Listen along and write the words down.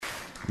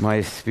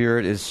My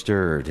spirit is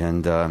stirred,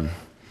 and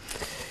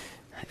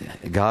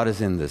God is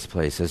in this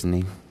place, isn't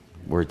He?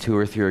 Where two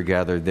or three are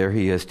gathered, there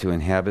He is to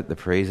inhabit the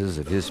praises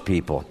of His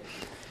people.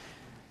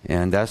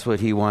 And that's what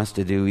He wants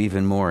to do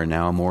even more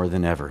now, more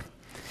than ever.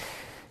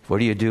 What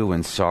do you do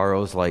when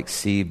sorrows like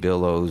sea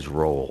billows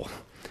roll?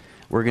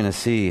 We're going to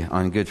see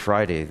on Good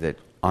Friday that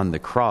on the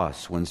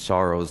cross, when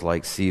sorrows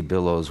like sea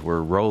billows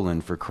were rolling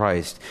for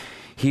Christ,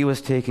 He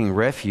was taking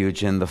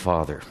refuge in the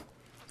Father.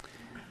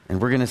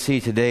 And we're going to see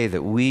today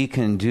that we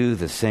can do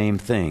the same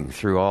thing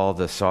through all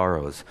the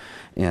sorrows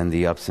and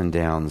the ups and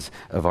downs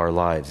of our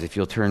lives. If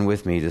you'll turn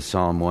with me to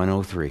Psalm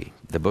 103,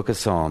 the book of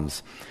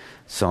Psalms,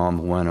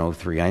 Psalm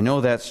 103. I know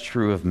that's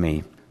true of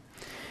me.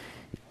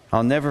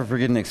 I'll never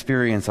forget an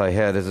experience I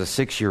had as a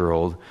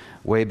 6-year-old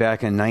way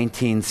back in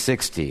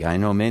 1960. I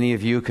know many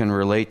of you can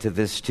relate to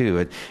this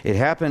too. It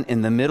happened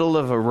in the middle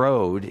of a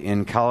road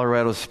in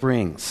Colorado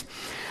Springs.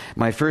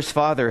 My first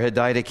father had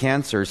died of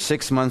cancer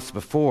 6 months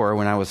before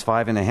when I was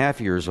 5.5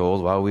 years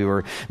old while we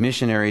were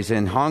missionaries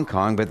in Hong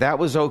Kong. But that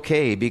was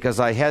okay because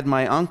I had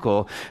my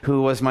uncle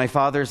who was my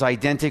father's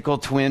identical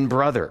twin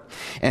brother.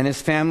 And his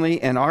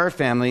family and our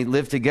family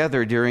lived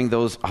together during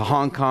those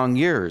Hong Kong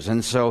years.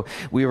 And so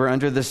we were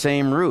under the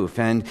same roof.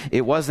 And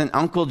it wasn't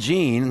Uncle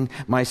Gene.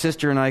 My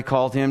sister and I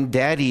called him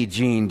Daddy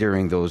Gene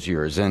during those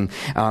years. And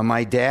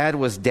my dad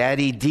was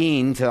Daddy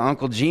Dean to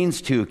Uncle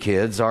Gene's 2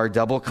 kids, our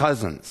double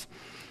cousins.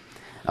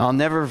 I'll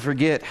never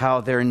forget how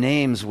their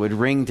names would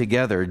ring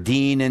together,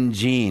 Dean and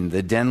Jean,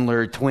 the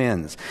Denler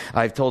twins.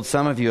 I've told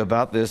some of you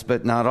about this,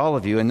 but not all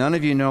of you, and none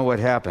of you know what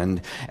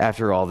happened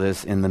after all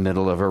this in the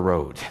middle of a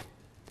road.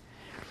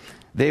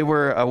 They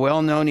were a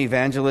well-known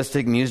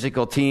evangelistic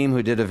musical team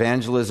who did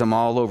evangelism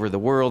all over the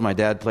world. My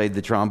dad played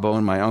the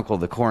trombone, my uncle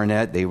the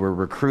cornet. They were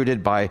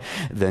recruited by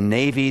the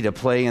Navy to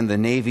play in the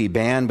Navy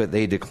band, but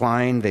they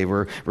declined. They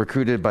were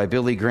recruited by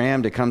Billy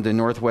Graham to come to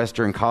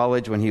Northwestern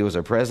College when he was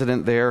a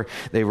president there.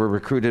 They were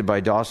recruited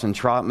by Dawson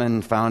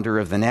Trotman, founder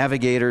of the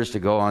Navigators, to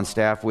go on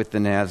staff with the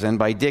Navs, and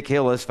by Dick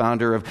Hillis,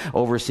 founder of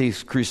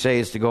Overseas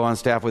Crusades, to go on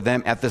staff with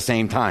them at the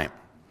same time.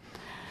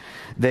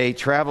 They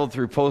traveled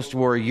through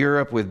post-war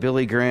Europe with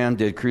Billy Graham,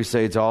 did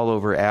crusades all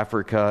over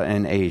Africa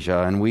and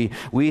Asia, and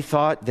we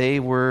thought they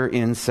were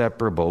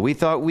inseparable. We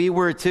thought we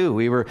were too.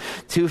 We were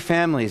 2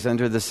 families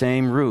under the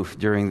same roof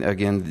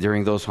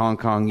during those Hong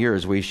Kong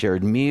years. We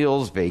shared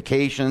meals,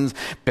 vacations,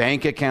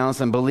 bank accounts,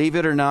 and believe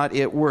it or not,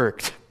 it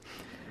worked.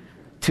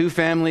 2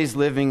 families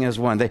living as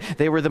one.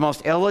 They were the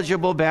most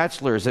eligible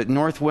bachelors at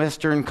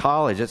Northwestern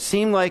College. It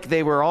seemed like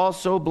they were all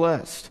so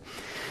blessed.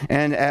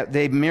 And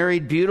they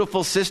married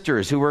beautiful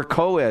sisters who were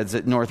co-eds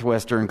at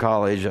Northwestern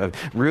College,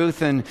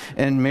 Ruth and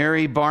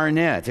Mary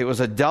Barnett. It was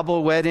a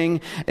double wedding,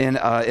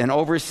 an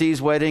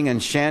overseas wedding in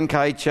Chiang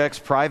Kai-shek's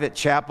private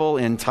chapel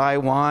in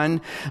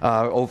Taiwan,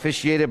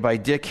 officiated by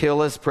Dick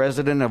Hillis,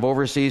 president of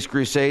Overseas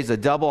Crusades. A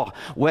double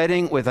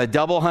wedding with a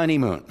double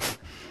honeymoon.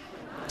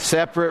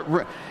 Separate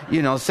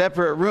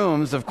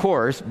rooms, of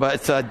course,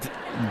 but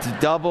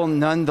double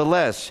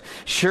nonetheless.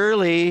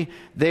 Surely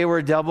they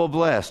were double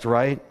blessed,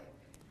 right?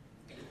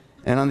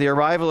 And on the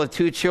arrival of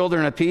 2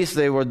 children apiece,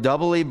 they were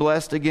doubly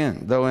blessed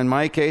again. Though in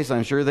my case,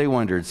 I'm sure they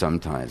wondered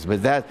sometimes.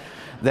 But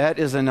that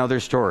is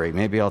another story.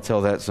 Maybe I'll tell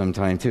that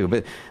sometime too.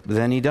 But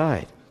then he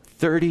died,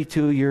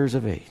 32 years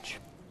of age.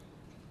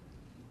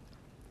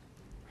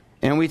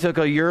 And we took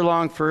a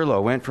year-long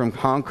furlough, went from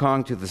Hong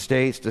Kong to the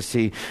States to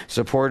see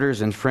supporters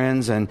and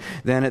friends. And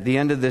then at the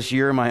end of this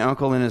year, my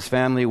uncle and his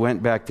family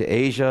went back to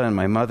Asia, and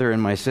my mother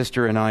and my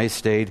sister and I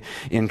stayed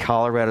in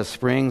Colorado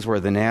Springs, where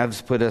the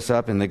Navs put us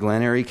up in the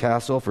Glen Eyrie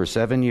Castle for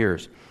 7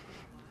 years.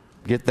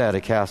 Get that, a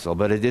castle.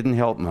 But it didn't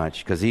help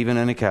much, because even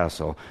in a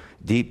castle,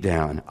 deep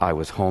down, I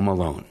was home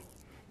alone.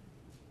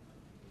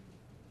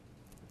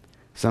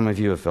 Some of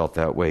you have felt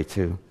that way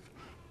too.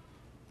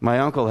 My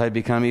uncle had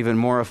become even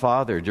more a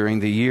father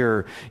during the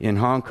year in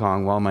Hong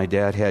Kong while my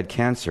dad had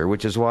cancer,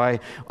 which is why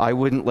I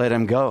wouldn't let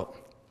him go.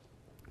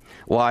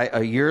 Why,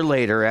 a year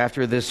later,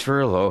 after this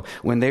furlough,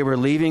 when they were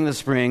leaving the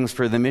Springs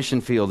for the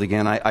mission field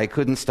again, I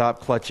couldn't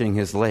stop clutching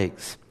his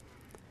legs.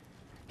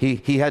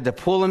 He had to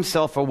pull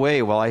himself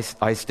away while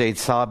I stayed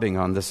sobbing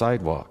on the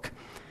sidewalk.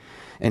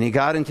 And he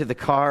got into the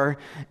car,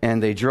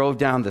 and they drove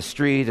down the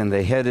street, and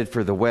they headed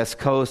for the West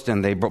Coast,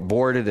 and they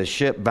boarded a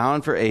ship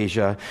bound for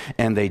Asia,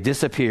 and they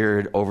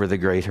disappeared over the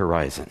great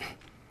horizon.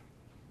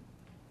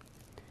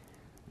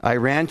 I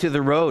ran to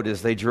the road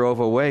as they drove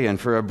away, and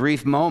for a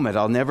brief moment,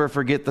 I'll never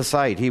forget the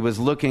sight. He was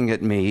looking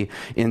at me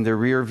in the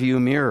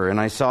rearview mirror, and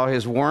I saw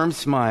his warm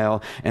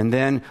smile, and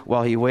then,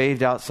 while he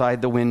waved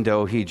outside the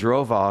window, he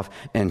drove off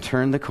and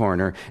turned the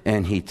corner,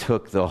 and he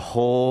took the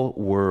whole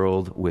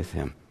world with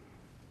him.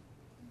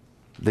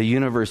 The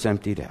universe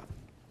emptied out.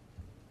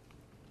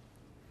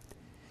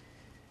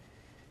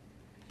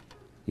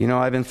 You know,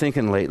 I've been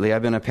thinking lately,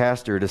 I've been a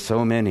pastor to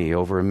so many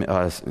over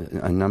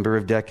a number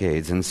of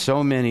decades, and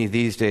so many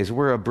these days.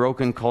 We're a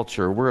broken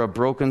culture. We're a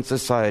broken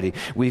society.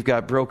 We've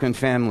got broken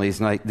families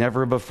like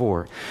never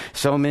before.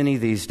 So many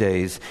these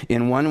days,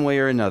 in one way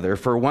or another,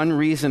 for one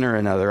reason or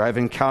another, I've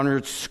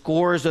encountered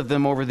scores of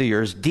them over the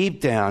years,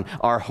 deep down,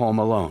 are home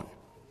alone.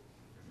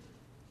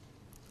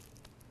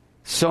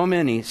 So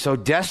many so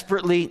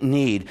desperately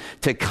need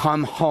to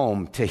come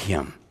home to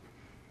Him,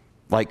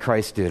 like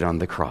Christ did on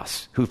the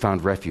cross, who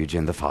found refuge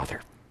in the Father.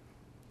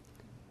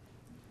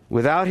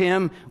 Without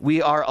Him,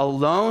 we are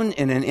alone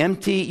in an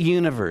empty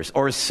universe,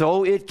 or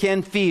so it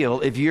can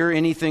feel if you're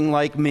anything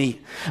like me,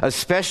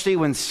 especially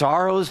when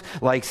sorrows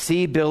like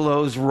sea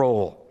billows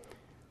roll.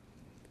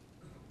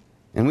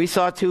 And we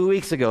saw 2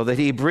 weeks ago that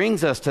He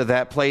brings us to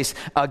that place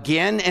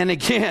again and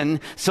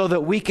again so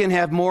that we can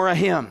have more of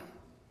Him.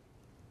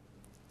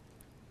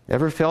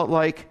 Ever felt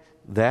like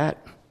that?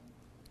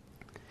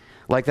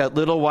 Like that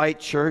little white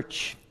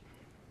church,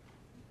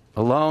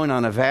 alone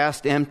on a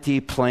vast empty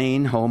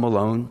plain, home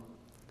alone.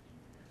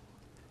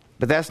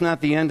 But that's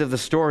not the end of the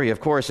story, of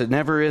course. It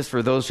never is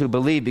for those who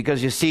believe,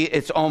 because you see,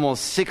 it's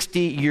almost 60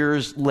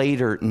 years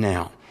later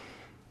now,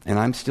 and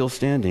I'm still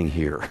standing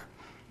here.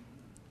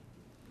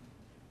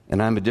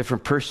 And I'm a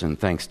different person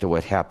thanks to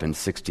what happened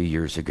 60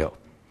 years ago.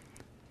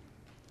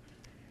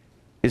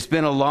 It's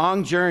been a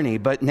long journey,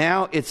 but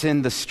now it's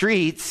in the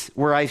streets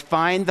where I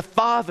find the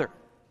Father.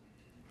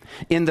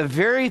 In the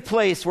very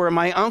place where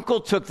my uncle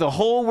took the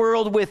whole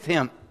world with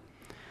him,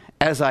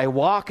 as I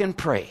walk and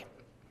pray.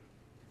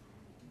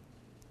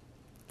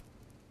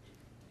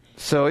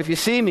 So if you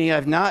see me,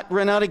 I've not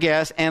run out of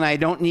gas, and I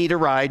don't need a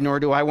ride,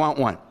 nor do I want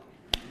one.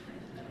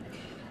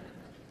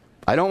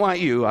 I don't want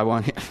you, I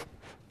want him.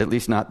 At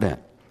least not then.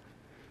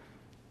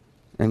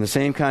 And the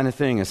same kind of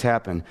thing has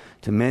happened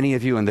to many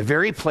of you in the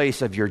very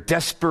place of your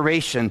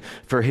desperation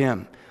for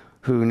Him,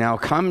 who now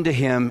come to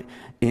Him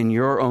in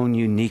your own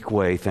unique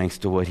way, thanks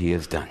to what He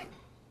has done.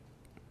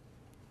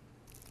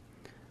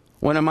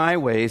 One of my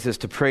ways is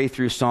to pray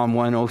through Psalm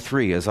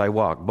 103 as I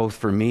walk, both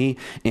for me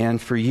and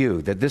for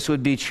you, that this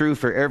would be true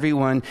for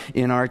everyone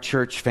in our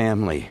church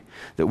family,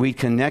 that we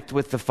connect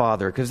with the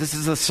Father, because this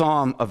is a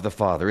psalm of the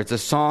Father. It's a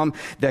psalm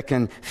that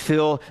can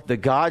fill the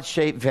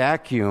God-shaped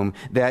vacuum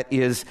that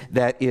is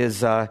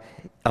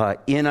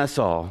in us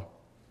all.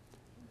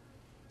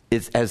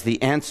 It's as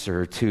the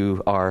answer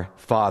to our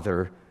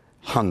Father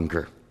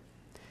hunger.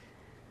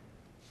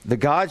 The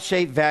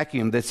God-shaped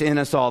vacuum that's in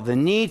us all, the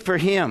need for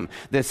Him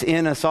that's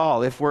in us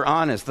all, if we're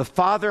honest, the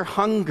Father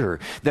hunger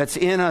that's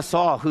in us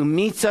all, who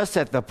meets us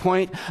at the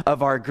point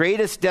of our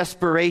greatest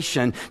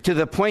desperation, to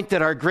the point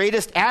that our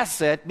greatest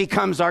asset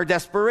becomes our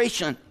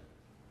desperation.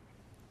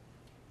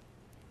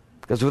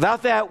 Because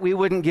without that, we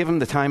wouldn't give Him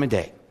the time of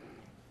day.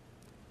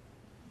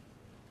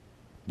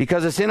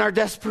 Because it's in our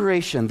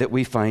desperation that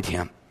we find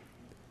Him.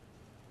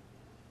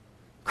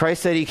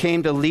 Christ said He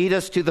came to lead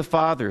us to the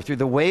Father through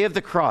the way of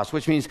the cross,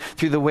 which means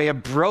through the way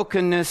of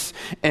brokenness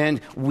and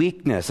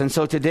weakness. And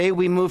so today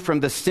we move from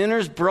the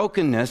sinner's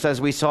brokenness,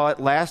 as we saw it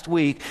last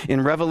week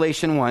in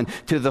Revelation 1,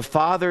 to the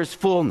Father's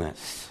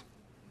fullness.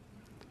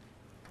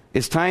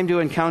 It's time to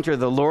encounter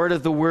the Lord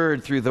of the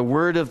Word through the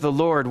Word of the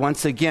Lord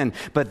once again,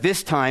 but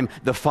this time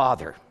the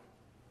Father,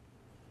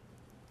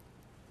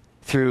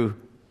 through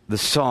the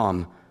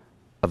Psalm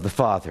of the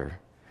Father.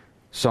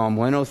 Psalm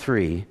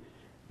 103,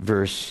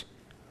 verse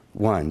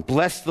 1.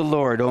 Bless the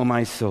Lord, O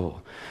my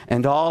soul,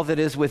 and all that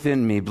is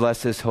within me,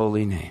 bless His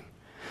holy name.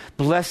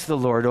 Bless the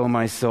Lord, O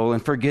my soul,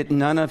 and forget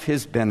none of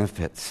His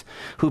benefits,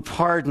 who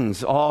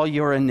pardons all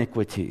your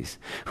iniquities,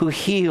 who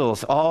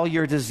heals all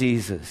your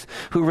diseases,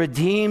 who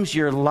redeems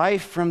your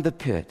life from the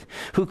pit,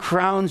 who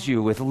crowns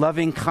you with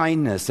loving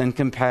kindness and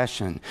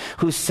compassion,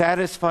 who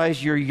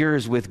satisfies your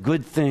years with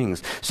good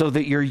things, so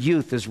that your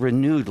youth is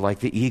renewed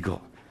like the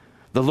eagle.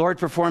 The Lord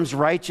performs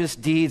righteous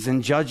deeds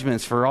and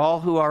judgments for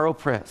all who are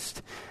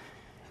oppressed.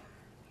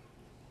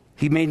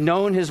 He made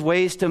known His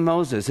ways to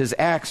Moses, His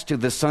acts to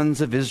the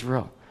sons of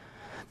Israel.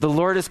 The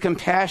Lord is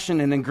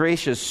compassionate and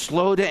gracious,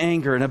 slow to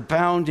anger, and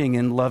abounding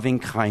in loving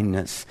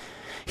kindness.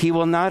 He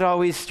will not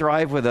always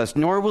strive with us,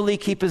 nor will He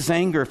keep His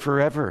anger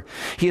forever.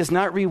 He has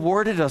not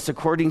rewarded us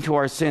according to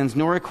our sins,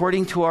 nor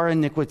according to our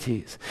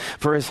iniquities.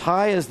 For as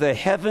high as the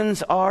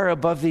heavens are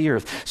above the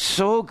earth,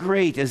 so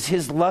great is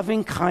His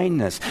loving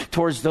kindness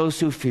towards those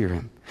who fear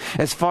Him.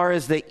 As far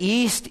as the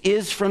east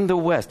is from the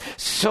west,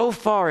 so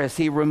far as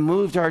He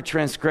removed our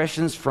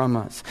transgressions from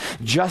us.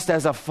 Just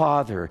as a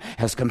father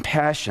has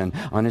compassion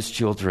on his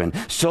children,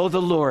 so the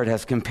Lord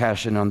has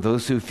compassion on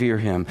those who fear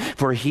Him.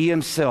 For He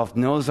Himself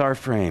knows our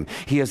frame.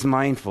 He is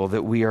mindful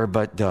that we are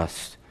but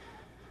dust.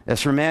 As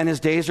for man,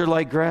 his days are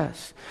like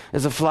grass.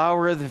 As a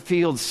flower of the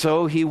field,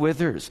 so he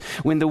withers.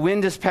 When the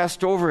wind has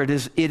passed over it,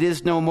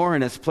 is no more,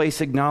 and its place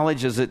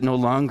acknowledges it no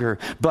longer.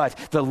 But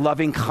the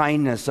loving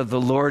kindness of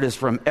the Lord is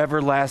from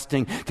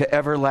everlasting to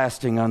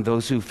everlasting on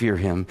those who fear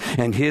Him,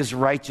 and His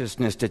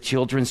righteousness to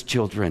children's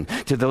children,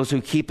 to those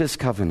who keep His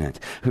covenant,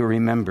 who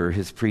remember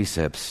His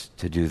precepts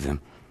to do them.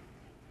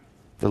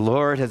 The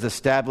Lord has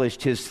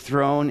established his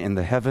throne in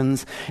the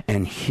heavens,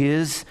 and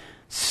his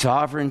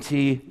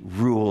sovereignty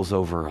rules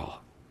over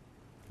all.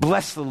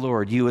 Bless the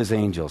Lord, you his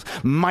angels,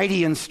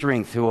 mighty in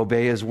strength, who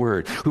obey his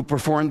word, who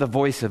perform the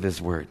voice of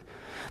his word.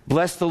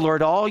 Bless the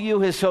Lord, all you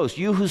his hosts,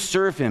 you who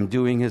serve him,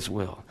 doing his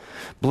will.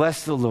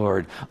 Bless the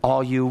Lord,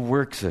 all you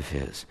works of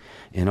his,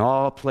 in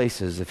all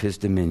places of his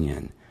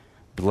dominion.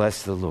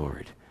 Bless the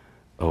Lord,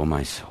 O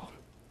my soul.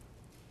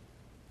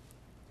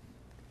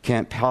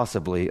 Can't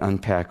possibly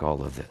unpack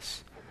all of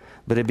this.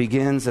 But it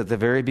begins at the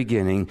very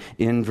beginning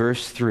in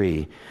verse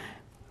 3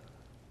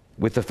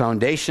 with the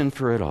foundation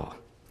for it all,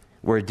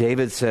 where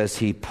David says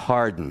he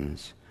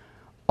pardons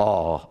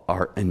all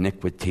our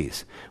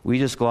iniquities. We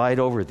just glide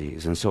over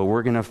these, and so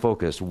we're going to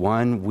focus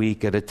 1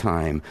 week at a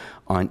time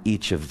on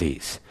each of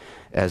these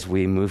as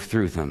we move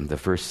through them, the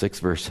first 6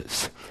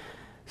 verses,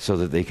 so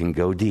that they can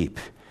go deep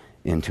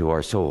into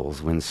our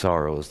souls when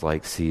sorrows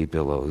like sea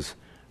billows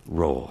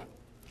roll.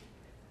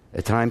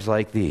 At times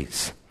like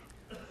these,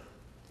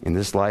 in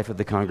this life of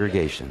the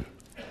congregation,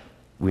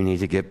 we need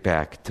to get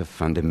back to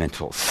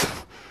fundamentals,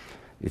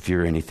 if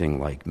you're anything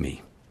like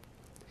me.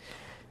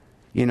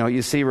 You know,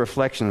 you see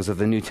reflections of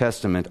the New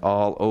Testament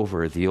all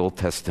over the Old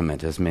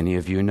Testament, as many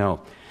of you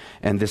know.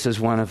 And this is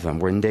one of them,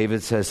 when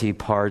David says he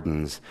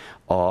pardons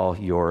all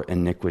your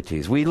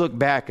iniquities. We look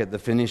back at the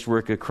finished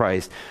work of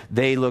Christ.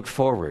 They look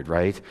forward,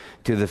 right,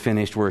 to the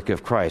finished work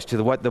of Christ,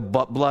 to what the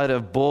blood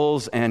of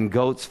bulls and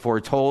goats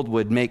foretold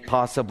would make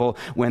possible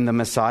when the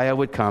Messiah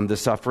would come, the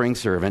suffering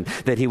servant,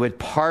 that he would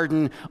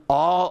pardon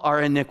all our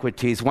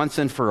iniquities once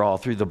and for all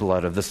through the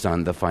blood of the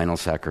Son, the final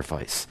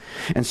sacrifice.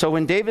 And so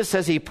when David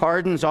says he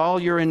pardons all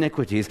your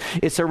iniquities,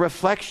 it's a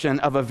reflection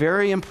of a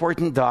very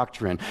important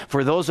doctrine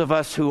for those of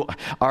us who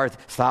are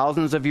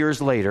thousands of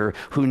years later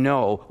who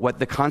know what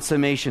the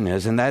consummation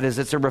is, and that is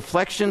it's a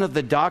reflection of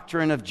the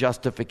doctrine of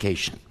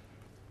justification.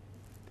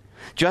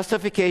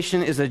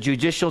 Justification is a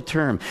judicial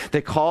term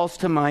that calls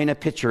to mind a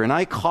picture, and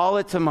I call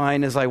it to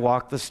mind as I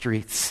walk the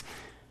streets.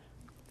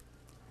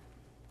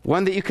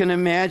 One that you can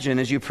imagine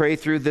as you pray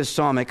through this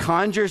psalm. It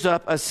conjures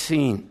up a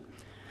scene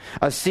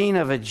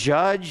of a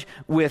judge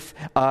with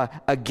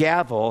a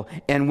gavel,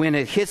 and when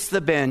it hits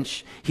the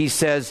bench, he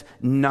says,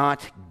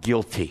 "Not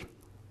guilty."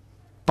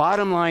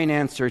 Bottom line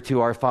answer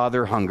to our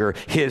Father hunger,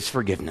 his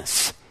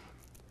forgiveness.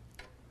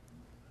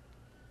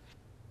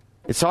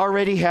 It's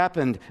already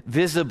happened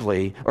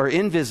visibly or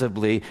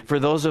invisibly for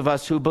those of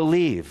us who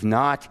believe,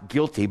 not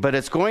guilty. But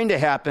it's going to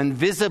happen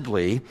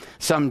visibly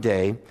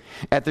someday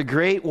at the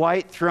great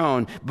white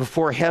throne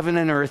before heaven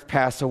and earth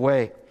pass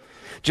away.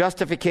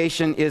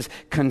 Justification is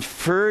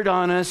conferred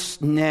on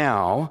us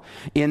now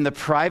in the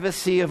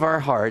privacy of our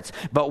hearts,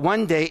 but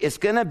one day it's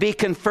going to be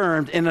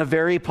confirmed in a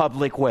very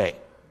public way.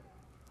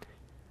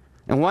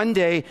 And one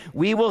day,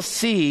 we will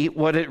see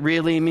what it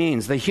really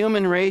means. The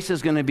human race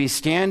is going to be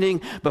standing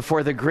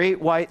before the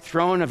great white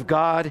throne of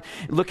God,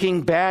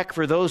 looking back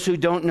for those who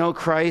don't know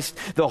Christ.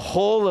 The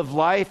whole of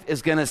life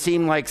is going to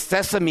seem like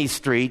Sesame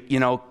Street,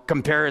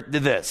 compared to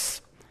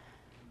this,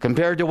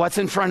 compared to what's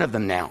in front of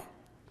them now.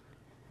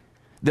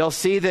 They'll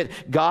see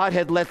that God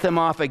had let them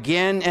off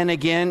again and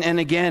again and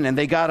again, and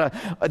they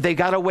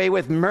got away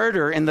with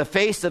murder in the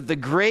face of the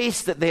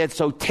grace that they had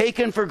so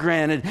taken for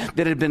granted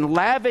that had been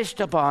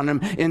lavished upon them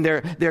in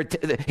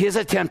his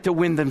attempt to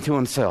win them to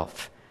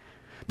himself.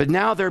 But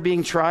now they're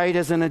being tried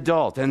as an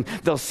adult, and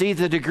they'll see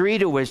the degree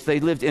to which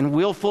they lived in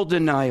willful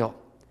denial,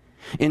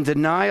 in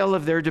denial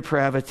of their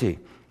depravity.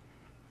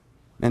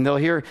 And they'll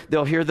hear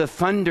the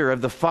thunder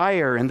of the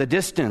fire in the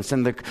distance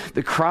and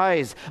the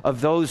cries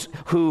of those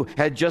who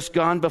had just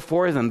gone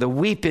before them, the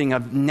weeping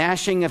of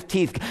gnashing of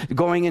teeth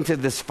going into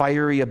this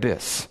fiery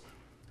abyss.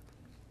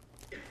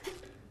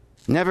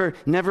 Never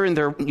in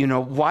their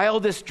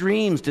wildest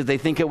dreams did they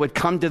think it would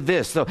come to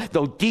this,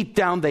 though deep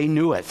down they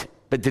knew it,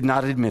 but did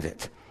not admit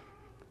it.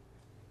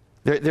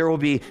 There will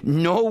be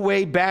no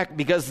way back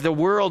because the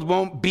world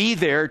won't be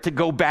there to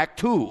go back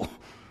to.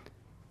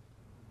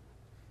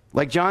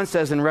 Like John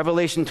says in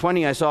Revelation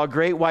 20, I saw a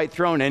great white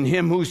throne and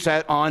him who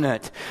sat on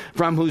it,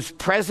 from whose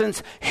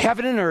presence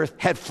heaven and earth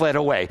had fled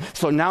away.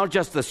 So now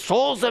just the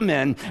souls of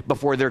men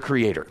before their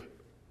Creator.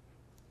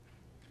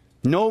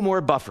 No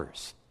more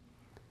buffers.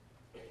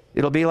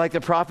 It'll be like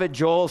the prophet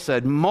Joel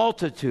said,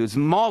 multitudes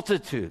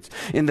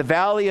in the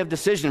valley of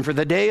decision, for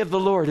the day of the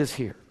Lord is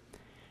here.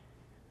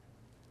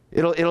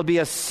 It'll be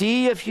a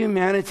sea of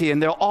humanity,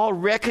 and they'll all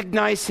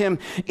recognize him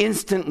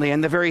instantly,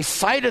 and the very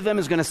sight of them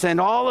is going to send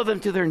all of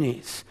them to their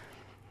knees.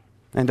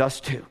 And us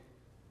too.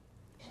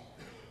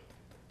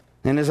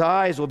 And his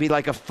eyes will be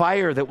like a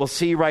fire that will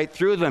see right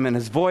through them, and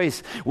his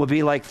voice will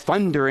be like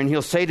thunder, and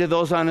he'll say to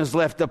those on his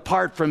left,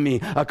 "Depart from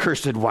me,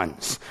 accursed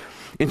ones,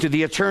 into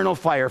the eternal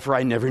fire, for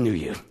I never knew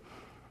you."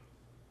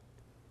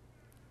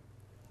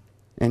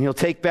 And he'll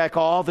take back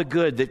all the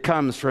good that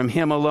comes from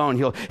him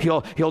alone.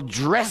 He'll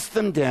dress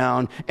them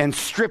down and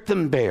strip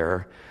them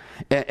bare.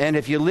 And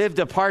if you lived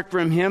apart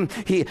from him,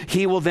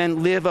 he will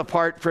then live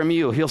apart from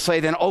you. He'll say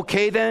then,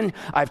 "Okay then,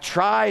 I've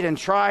tried and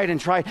tried and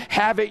tried.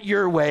 Have it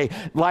your way.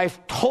 Life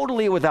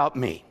totally without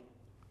me."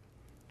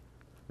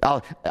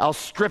 I'll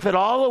strip it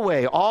all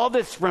away, all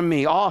that's from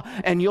me,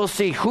 and you'll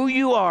see who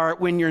you are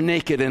when you're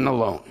naked and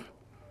alone.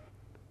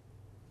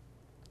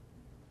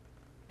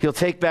 He'll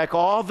take back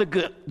all the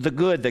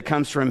good that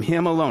comes from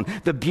him alone,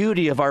 the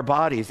beauty of our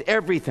bodies,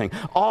 everything,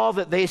 all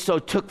that they so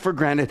took for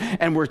granted,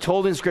 and we're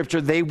told in Scripture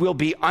they will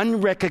be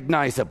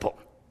unrecognizable.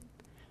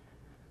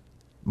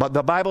 But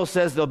the Bible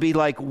says they'll be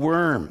like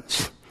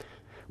worms,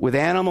 with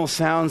animal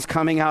sounds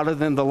coming out of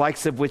them, the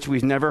likes of which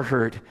we've never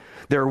heard.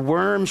 Their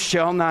worms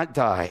shall not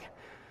die.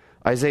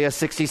 Isaiah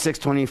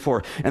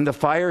 66:24, and the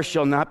fire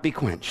shall not be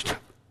quenched.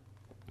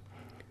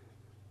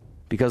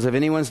 Because if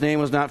anyone's name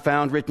was not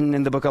found written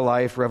in the book of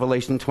life,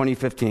 Revelation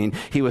 20:15,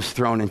 he was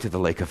thrown into the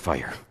lake of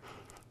fire.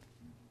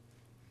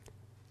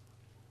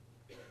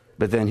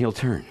 But then he'll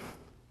turn.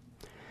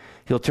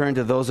 He'll turn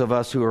to those of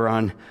us who are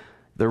on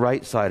the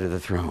right side of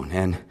the throne,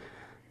 and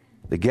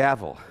the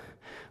gavel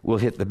will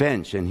hit the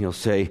bench, and he'll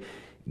say,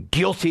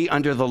 guilty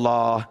under the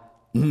law,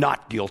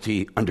 not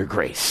guilty under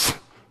grace.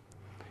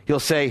 He'll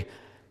say,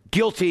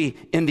 guilty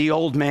in the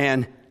old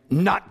man,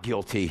 not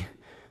guilty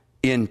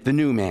in the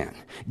new man.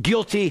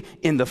 Guilty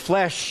in the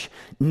flesh,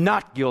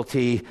 not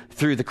guilty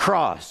through the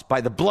cross,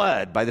 by the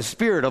blood, by the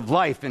Spirit of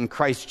life in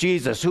Christ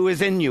Jesus, who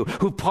is in you,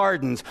 who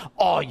pardons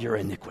all your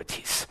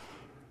iniquities.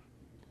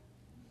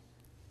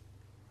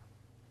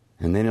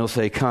 And then he'll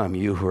say, come,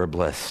 you who are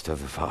blessed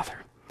of the Father.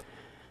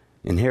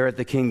 Inherit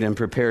the kingdom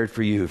prepared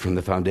for you from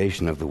the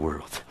foundation of the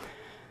world.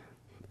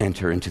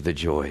 Enter into the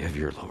joy of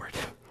your Lord.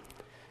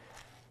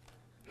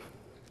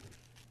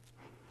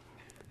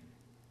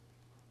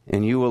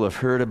 And you will have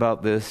heard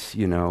about this,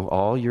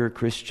 all your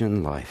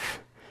Christian life.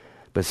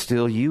 But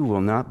still you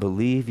will not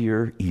believe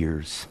your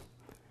ears.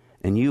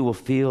 And you will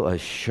feel a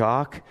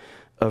shock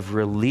of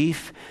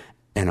relief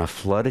and a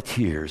flood of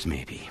tears,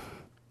 maybe,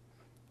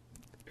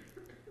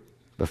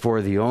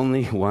 before the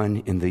only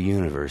one in the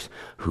universe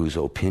whose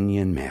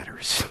opinion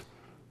matters.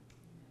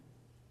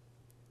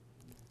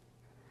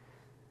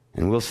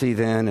 And we'll see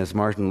then, as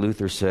Martin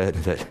Luther said,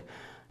 that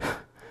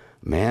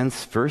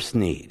man's first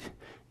need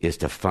is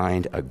to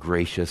find a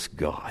gracious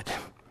God.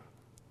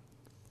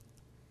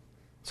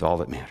 It's all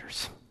that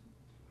matters.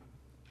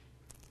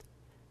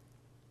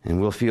 And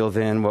we'll feel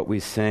then what we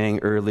sang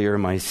earlier,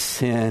 my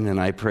sin,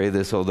 and I pray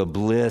this, the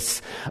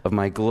bliss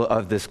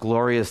of this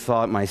glorious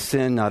thought, my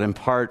sin, not in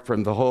part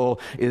from the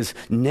whole, is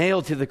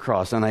nailed to the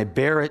cross, and I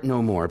bear it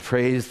no more.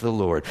 Praise the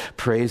Lord,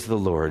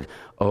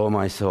 oh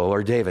my soul.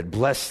 Or David,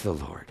 bless the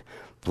Lord,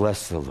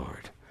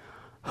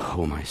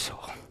 oh my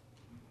soul.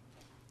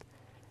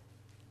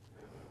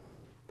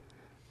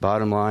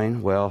 Bottom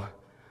line,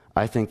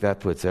 I think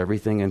that puts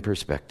everything in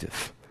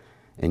perspective.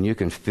 And you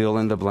can fill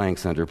in the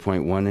blanks under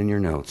point 1 in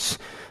your notes.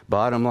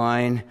 Bottom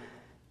line,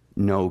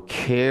 no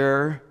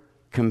care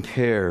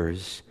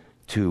compares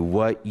to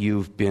what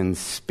you've been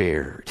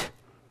spared.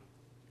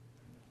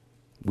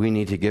 We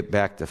need to get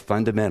back to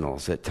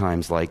fundamentals at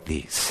times like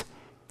these.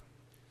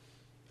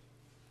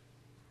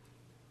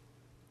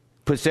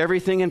 Puts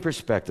everything in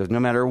perspective.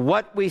 No matter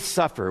what we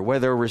suffer,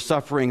 whether we're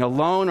suffering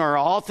alone or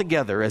all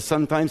together, as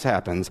sometimes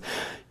happens,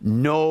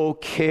 no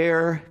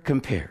care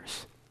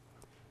compares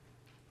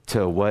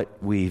to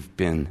what we've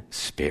been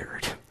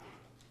spared.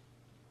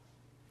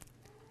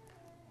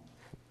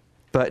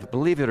 But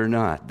believe it or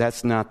not,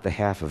 that's not the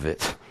half of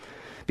it.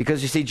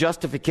 Because you see,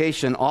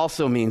 justification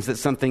also means that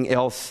something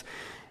else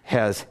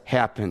has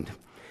happened.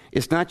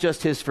 It's not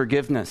just his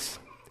forgiveness,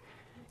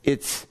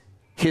 it's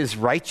his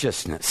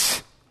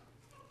righteousness,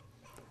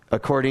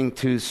 according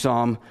to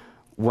Psalm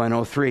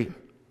 103.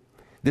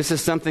 This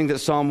is something that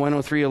Psalm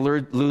 103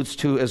 alludes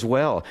to as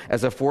well,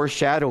 as a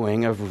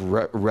foreshadowing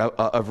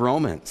of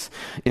Romans.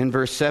 In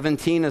verse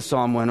 17 of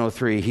Psalm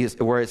 103,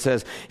 where it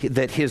says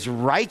that his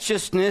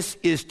righteousness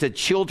is to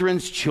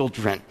children's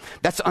children.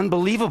 That's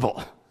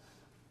unbelievable.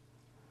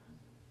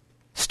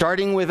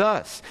 Starting with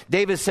us.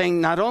 David's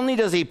saying not only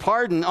does he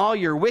pardon all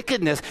your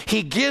wickedness,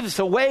 he gives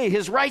away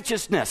his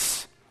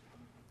righteousness.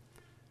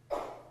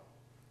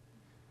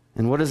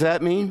 And what does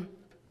that mean?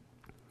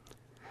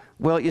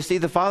 Well, you see,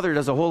 the Father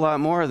does a whole lot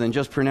more than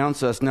just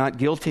pronounce us not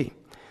guilty.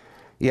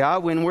 Yeah,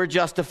 when we're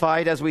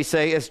justified, as we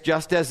say, it's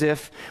just as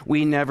if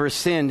we never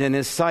sinned in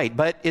his sight.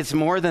 But it's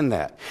more than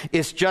that.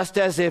 It's just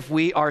as if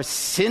we are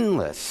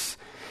sinless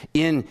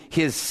in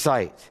his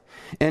sight.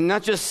 And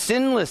not just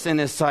sinless in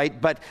his sight,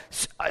 but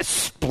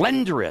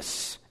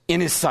splendorous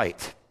in his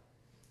sight.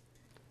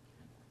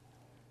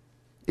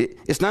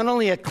 It's not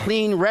only a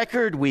clean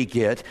record we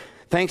get,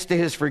 thanks to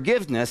his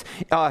forgiveness,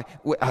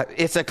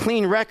 it's a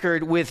clean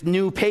record with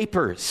new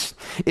papers.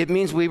 It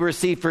means we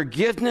receive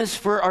forgiveness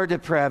for our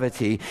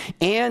depravity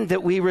and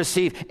that we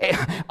receive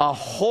a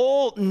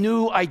whole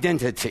new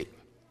identity.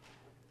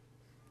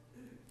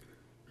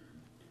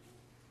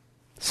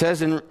 It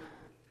says in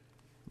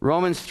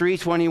Romans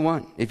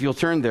 3:21, if you'll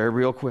turn there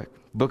real quick,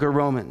 book of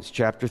Romans,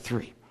 chapter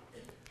 3.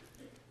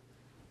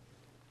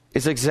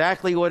 It's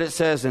exactly what it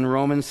says in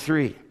Romans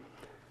 3.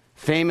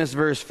 Famous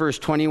verse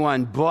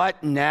 21,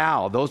 but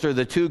now, those are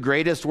the two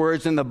greatest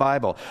words in the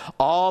Bible.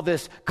 All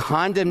this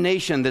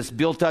condemnation that's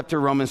built up to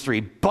Romans 3,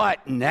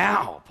 but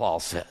now,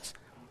 Paul says,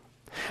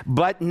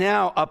 But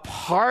now,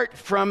 apart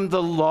from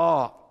the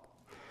law,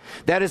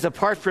 that is,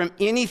 apart from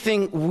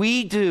anything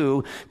we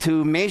do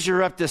to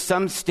measure up to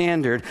some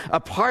standard,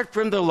 apart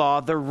from the law,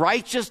 the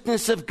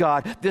righteousness of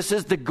God, this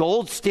is the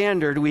gold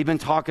standard we've been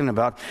talking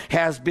about,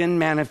 has been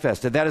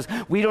manifested. That is,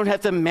 we don't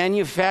have to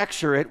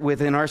manufacture it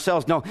within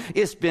ourselves. No,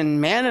 it's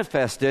been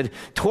manifested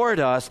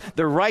toward us.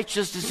 The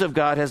righteousness of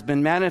God has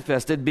been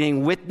manifested,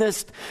 being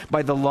witnessed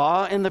by the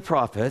law and the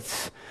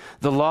prophets.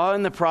 The law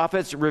and the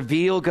prophets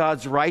reveal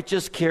God's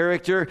righteous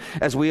character.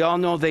 As we all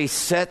know, they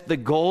set the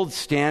gold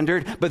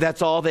standard, but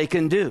that's all they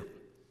can do.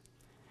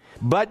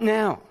 But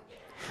now,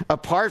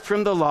 apart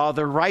from the law,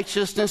 the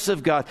righteousness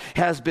of God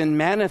has been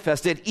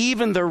manifested,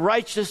 even the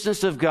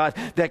righteousness of God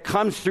that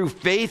comes through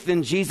faith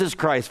in Jesus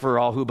Christ for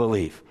all who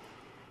believe.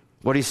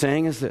 What he's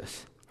saying is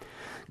this: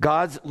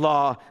 God's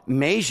law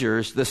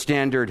measures the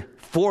standard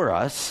for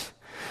us,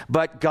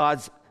 but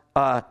God's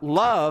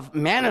love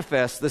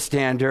manifests the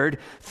standard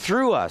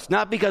through us,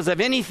 not because of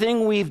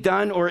anything we've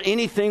done or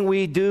anything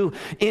we do,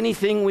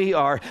 anything we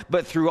are,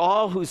 but through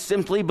all who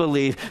simply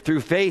believe through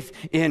faith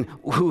in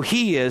who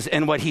he is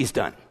and what he's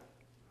done.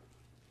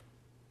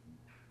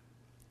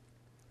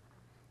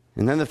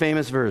 And then the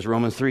famous verse,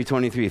 Romans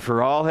 3:23,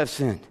 for all have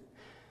sinned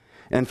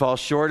and fall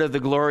short of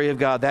the glory of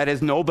God. That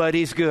is,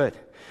 nobody's good,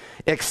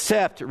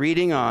 except,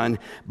 reading on,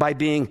 by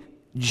being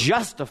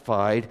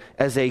justified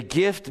as a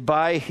gift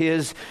by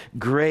his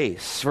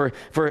grace. For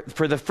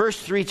the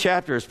first 3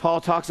 chapters,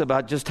 Paul talks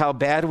about just how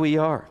bad we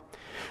are,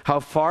 how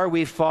far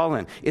we've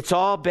fallen. It's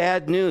all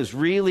bad news,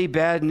 really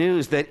bad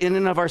news, that in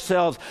and of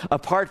ourselves,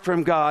 apart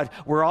from God,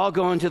 we're all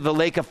going to the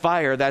lake of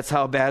fire. That's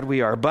how bad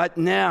we are. But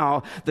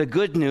now, the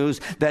good news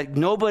that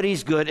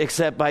nobody's good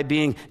except by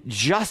being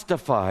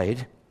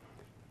justified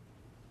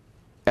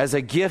as a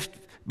gift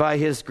by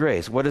his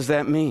grace. What does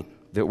that mean,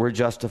 that we're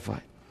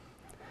justified?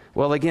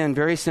 Well, again,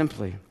 very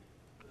simply,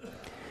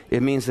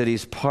 it means that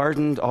he's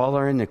pardoned all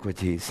our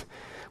iniquities.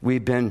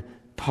 We've been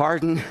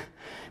pardoned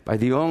by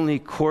the only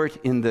court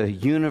in the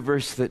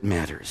universe that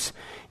matters.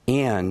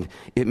 And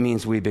it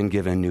means we've been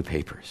given new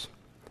papers.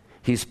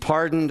 He's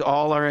pardoned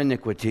all our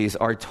iniquities,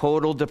 our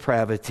total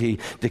depravity,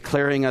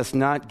 declaring us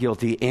not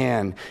guilty,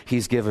 and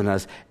he's given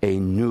us a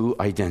new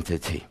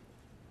identity.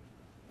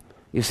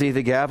 You see,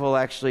 the gavel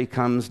actually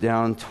comes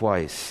down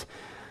twice,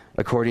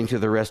 according to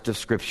the rest of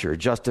Scripture.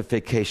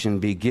 Justification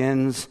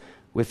begins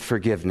with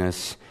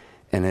forgiveness,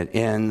 and it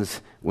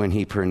ends when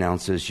he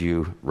pronounces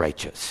you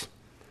righteous.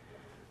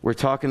 We're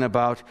talking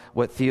about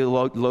what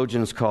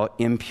theologians call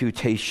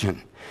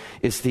imputation.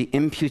 It's the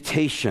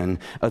imputation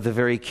of the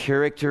very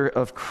character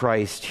of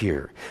Christ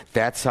here.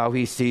 That's how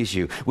he sees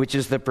you, which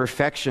is the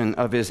perfection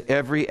of his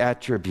every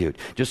attribute.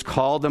 Just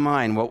call to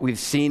mind what we've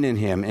seen in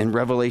him in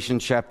Revelation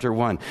chapter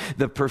 1.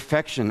 The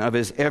perfection of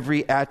his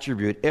every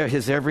attribute,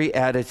 his every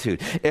attitude,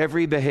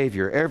 every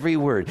behavior, every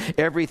word,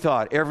 every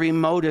thought, every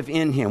motive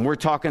in him. We're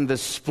talking the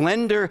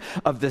splendor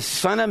of the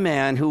Son of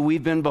Man who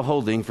we've been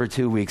beholding for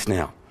 2 weeks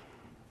now.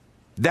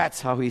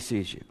 That's how he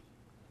sees you.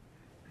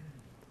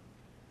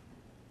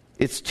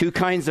 It's 2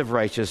 kinds of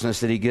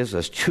righteousness that he gives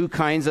us, 2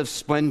 kinds of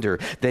splendor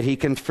that he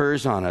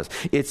confers on us.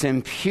 It's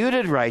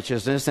imputed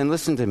righteousness, and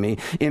listen to me,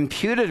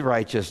 imputed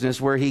righteousness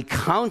where he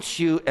counts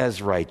you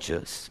as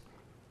righteous.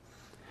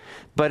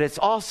 But it's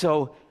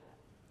also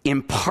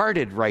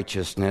imparted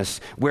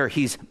righteousness where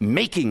he's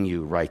making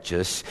you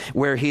righteous,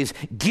 where he's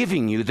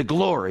giving you the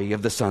glory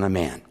of the Son of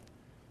Man.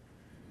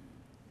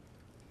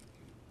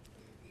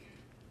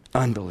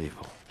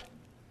 Unbelievable.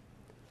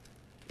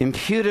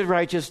 Imputed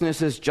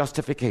righteousness is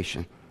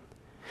justification.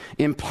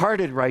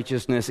 Imparted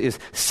righteousness is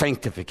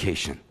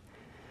sanctification.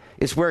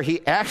 It's where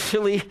he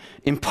actually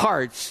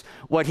imparts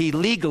what he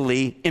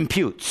legally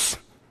imputes.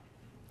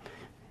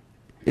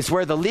 It's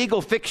where the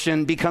legal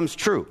fiction becomes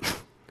true.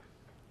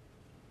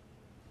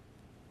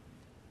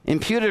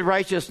 Imputed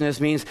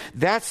righteousness means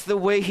that's the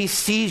way he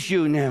sees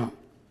you now.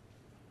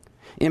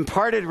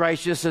 Imparted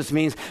righteousness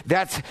means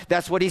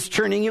that's what he's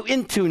turning you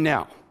into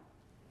now.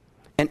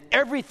 And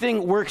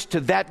everything works to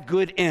that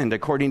good end,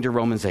 according to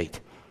Romans 8.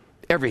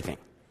 Everything.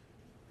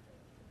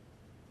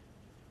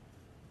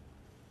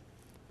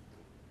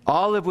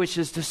 All of which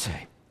is to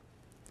say,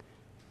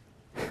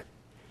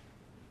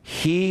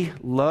 he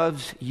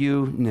loves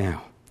you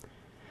now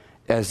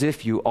as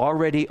if you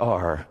already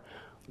are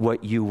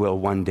what you will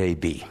one day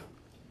be.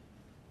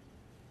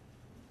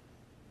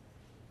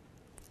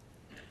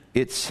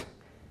 It's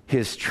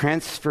his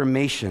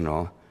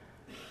transformational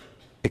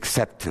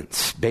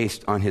acceptance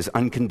based on his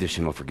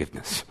unconditional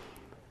forgiveness.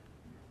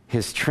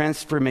 His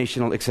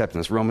transformational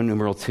acceptance, Roman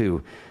numeral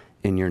 2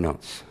 in your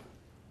notes.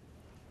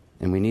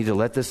 And we need to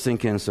let this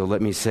sink in, so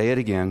let me say it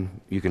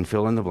again. You can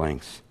fill in the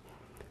blanks.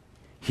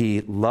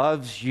 He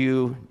loves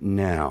you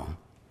now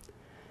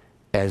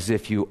as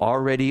if you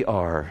already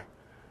are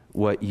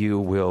what you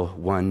will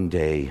one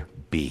day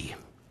be.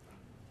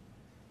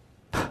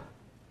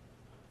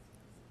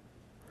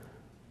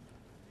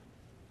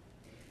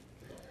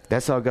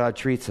 That's how God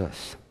treats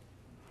us.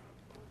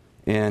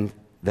 And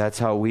that's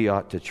how we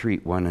ought to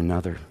treat one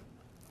another.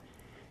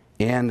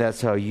 And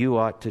that's how you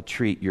ought to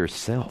treat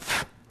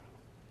yourself.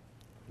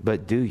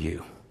 but do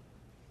you?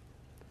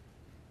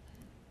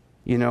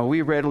 You know,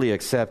 we readily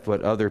accept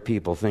what other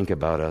people think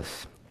about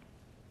us.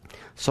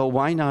 So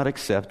why not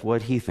accept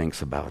what he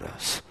thinks about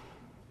us?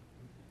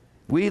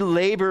 We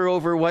labor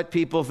over what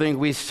people think.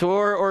 We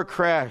soar or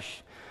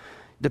crash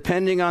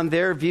depending on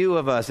their view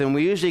of us. And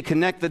we usually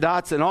connect the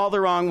dots in all the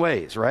wrong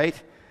ways, right?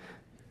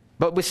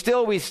 But we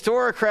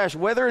soar or crash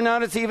whether or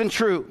not it's even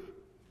true.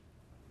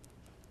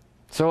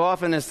 So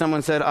often as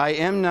someone said, I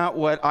am not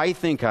what I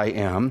think I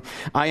am.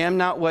 I am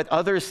not what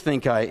others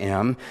think I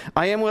am.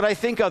 I am what I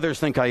think others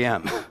think I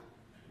am.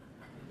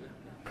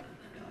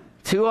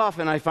 Too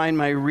often I find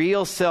my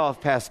real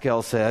self,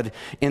 Pascal said,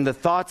 in the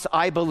thoughts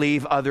I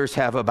believe others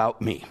have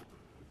about me.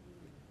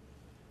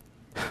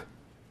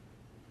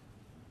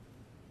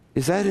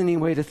 Is that any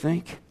way to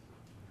think?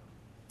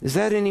 Is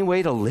that any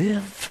way to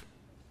live?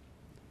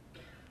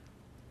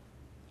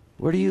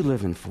 What are you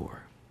living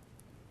for?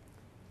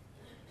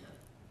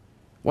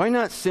 Why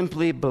not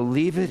simply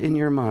believe it in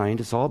your mind,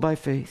 it's all by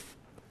faith,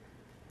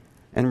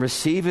 and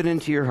receive it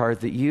into your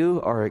heart that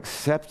you are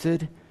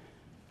accepted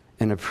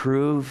and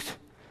approved,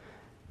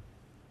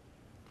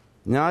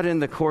 not in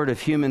the court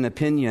of human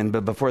opinion,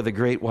 but before the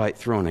great white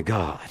throne of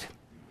God,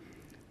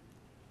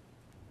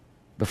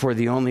 before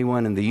the only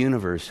one in the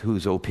universe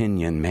whose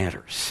opinion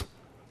matters,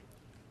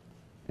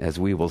 as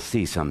we will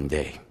see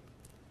someday.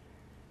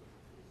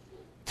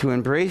 To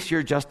embrace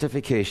your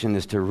justification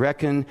is to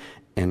reckon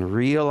and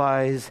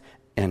realize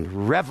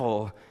and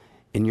revel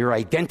in your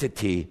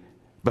identity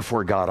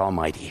before God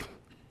Almighty.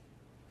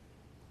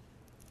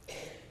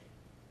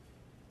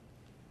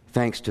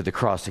 Thanks to the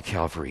cross of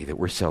Calvary that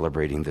we're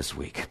celebrating this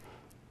week,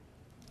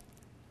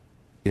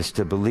 is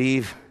to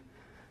believe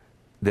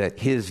that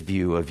his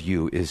view of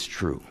you is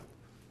true.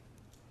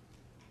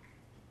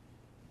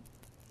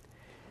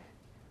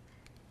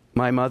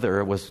 My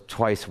mother was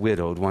twice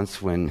widowed,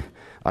 once when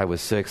I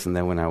was 6 and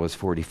then when I was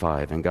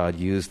 45. And God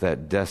used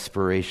that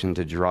desperation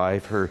to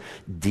drive her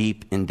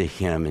deep into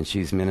him. And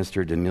she's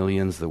ministered to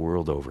millions the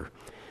world over.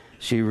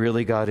 She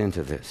really got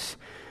into this.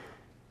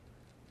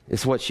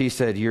 It's what she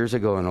said years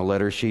ago in a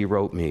letter she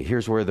wrote me.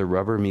 Here's where the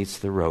rubber meets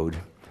the road.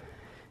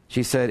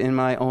 She said, in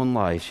my own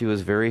life, she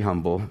was very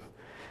humble,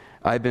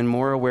 I've been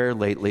more aware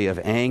lately of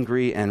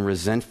angry and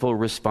resentful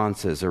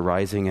responses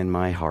arising in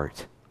my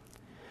heart.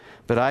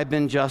 But I've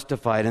been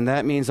justified, and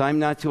that means I'm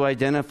not to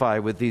identify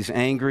with these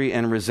angry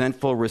and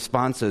resentful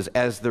responses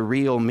as the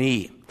real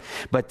me,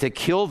 but to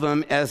kill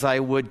them as I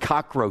would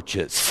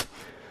cockroaches.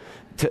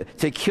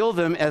 To kill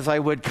them as I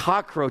would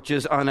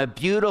cockroaches on a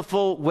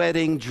beautiful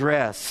wedding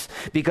dress.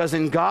 Because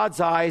in God's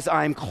eyes,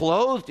 I'm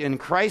clothed in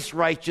Christ's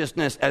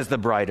righteousness as the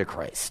bride of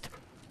Christ.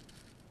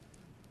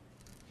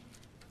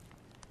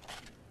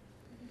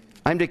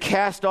 I'm to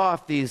cast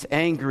off these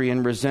angry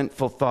and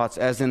resentful thoughts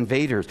as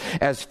invaders,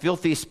 as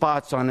filthy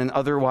spots on an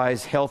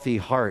otherwise healthy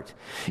heart.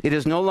 It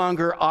is no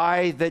longer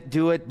I that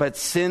do it, but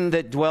sin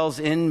that dwells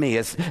in me.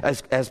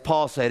 As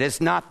Paul said, it's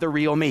not the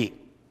real me.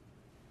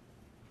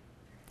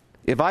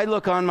 If I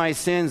look on my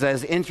sins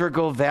as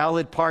integral,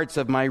 valid parts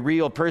of my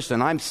real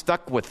person, I'm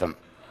stuck with them.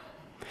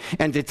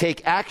 And to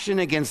take action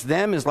against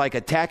them is like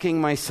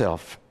attacking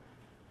myself.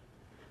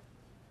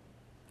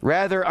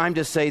 Rather, I'm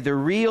to say the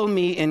real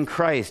me in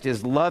Christ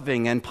is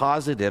loving and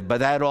positive, but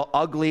that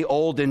ugly,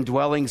 old,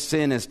 indwelling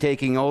sin is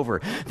taking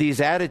over. These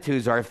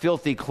attitudes are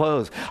filthy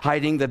clothes,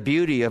 hiding the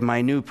beauty of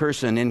my new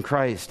person in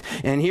Christ.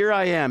 And here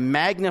I am,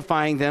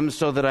 magnifying them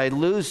so that I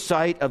lose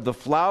sight of the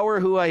flower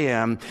who I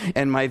am,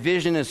 and my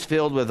vision is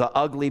filled with the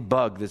ugly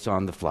bug that's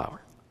on the flower.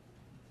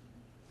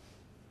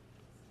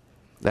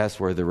 That's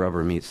where the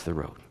rubber meets the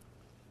road.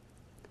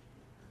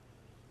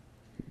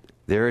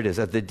 There it is,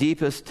 at the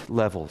deepest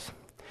levels.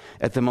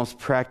 At the most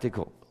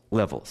practical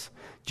levels,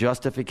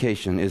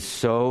 justification is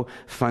so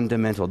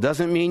fundamental.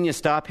 Doesn't mean you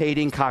stop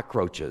hating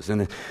cockroaches.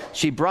 And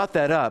she brought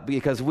that up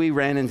because we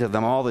ran into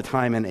them all the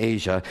time in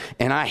Asia,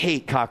 and I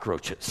hate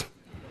cockroaches.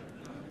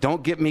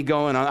 Don't get me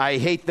going on. I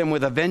hate them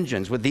with a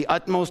vengeance, with the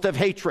utmost of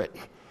hatred.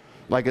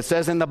 Like it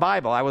says in the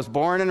Bible, I was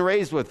born and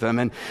raised with them,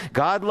 and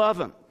God loves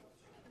them.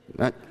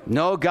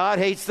 No, God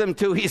hates them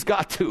too. He's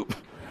got to.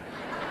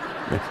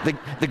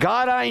 The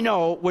God I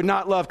know would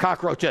not love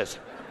cockroaches.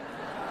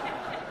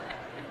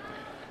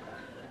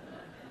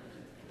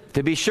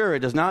 To be sure,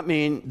 it does not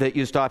mean that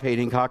you stop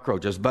hating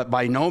cockroaches, but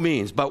by no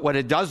means. But what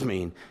it does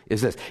mean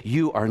is this: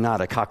 you are not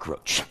a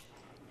cockroach.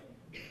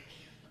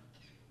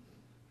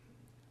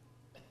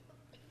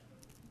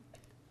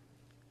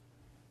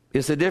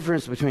 It's the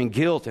difference between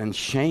guilt and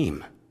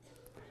shame,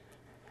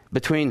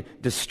 between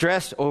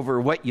distress over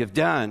what you've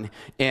done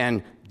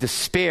and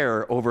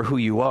despair over who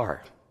you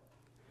are.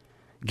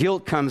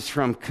 Guilt comes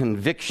from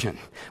conviction,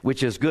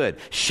 which is good.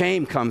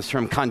 Shame comes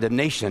from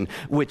condemnation,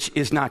 which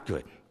is not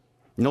good.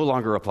 No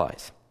longer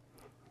applies.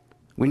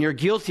 When you're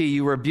guilty,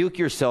 you rebuke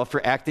yourself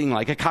for acting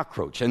like a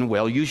cockroach, and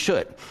well, you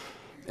should.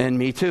 And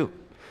me too.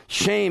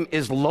 Shame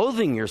is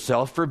loathing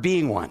yourself for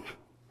being one.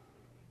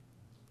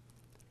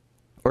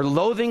 Or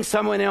loathing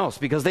someone else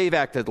because they've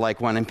acted like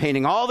one and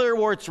painting all their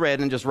warts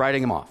red and just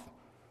writing them off.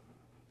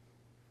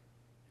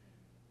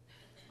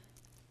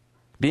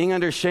 Being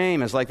under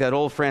shame is like that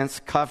old Franz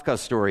Kafka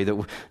story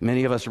that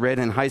many of us read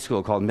in high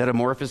school called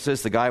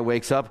Metamorphosis. The guy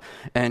wakes up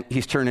and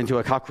he's turned into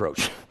a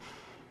cockroach.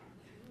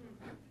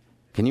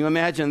 Can you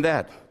imagine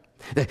that?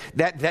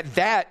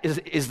 That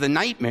is the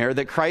nightmare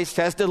that Christ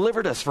has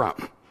delivered us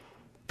from.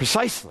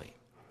 Precisely.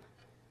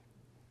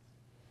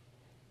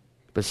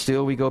 But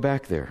still we go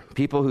back there.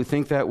 People who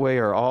think that way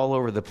are all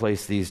over the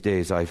place these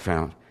days, I've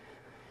found.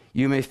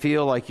 You may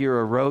feel like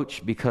you're a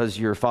roach because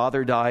your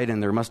father died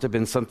and there must have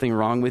been something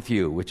wrong with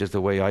you, which is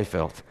the way I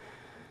felt.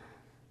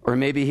 Or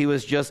maybe he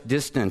was just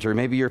distant, or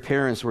maybe your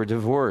parents were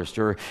divorced,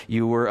 or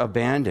you were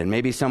abandoned.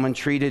 Maybe someone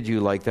treated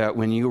you like that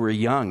when you were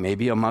young.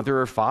 Maybe a mother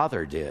or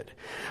father did.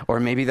 Or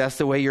maybe that's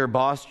the way your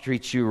boss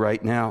treats you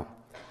right now.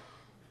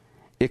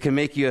 It can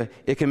make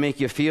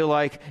you feel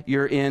like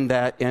you're in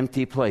that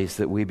empty place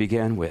that we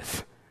began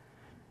with.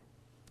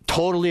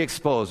 Totally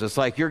exposed. It's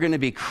like you're going to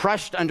be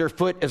crushed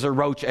underfoot as a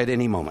roach at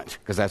any moment,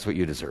 because that's what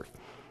you deserve.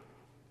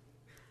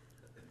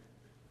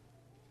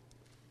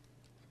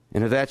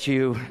 And if that's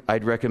you,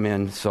 I'd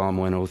recommend Psalm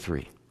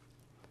 103,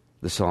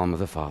 the Psalm of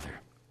the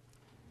Father.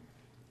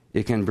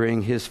 It can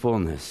bring his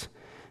fullness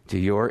to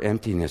your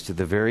emptiness, to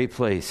the very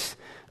place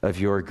of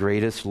your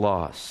greatest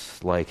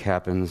loss, like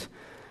happens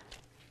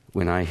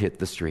when I hit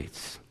the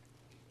streets.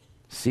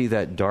 See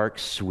that dark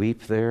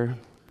sweep there?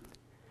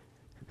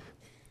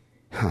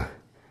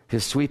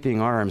 His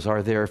sweeping arms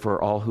are there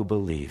for all who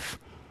believe.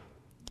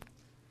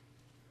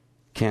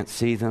 Can't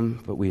see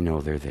them, but we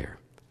know they're there.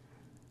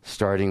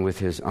 Starting with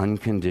his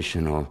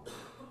unconditional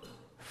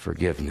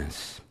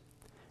forgiveness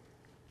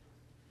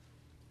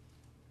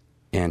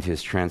and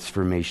his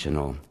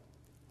transformational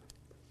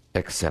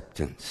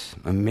acceptance.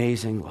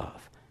 Amazing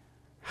love.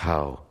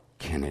 How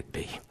can it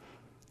be?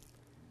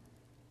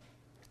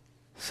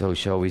 So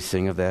shall we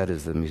sing of that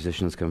as the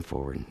musicians come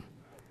forward?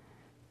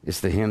 It's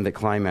the hymn that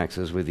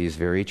climaxes with these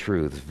very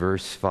truths.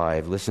 Verse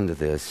 5, listen to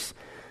this.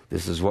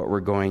 This is what we're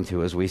going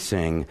to as we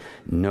sing.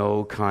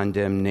 No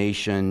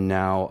condemnation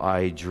now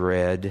I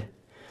dread.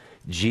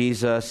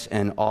 Jesus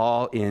and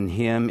all in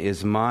him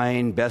is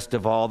mine, best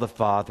of all the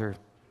Father.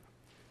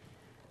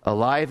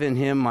 Alive in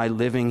him my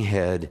living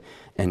head,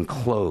 and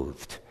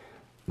clothed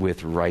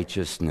with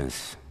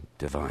righteousness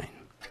divine.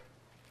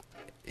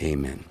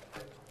 Amen.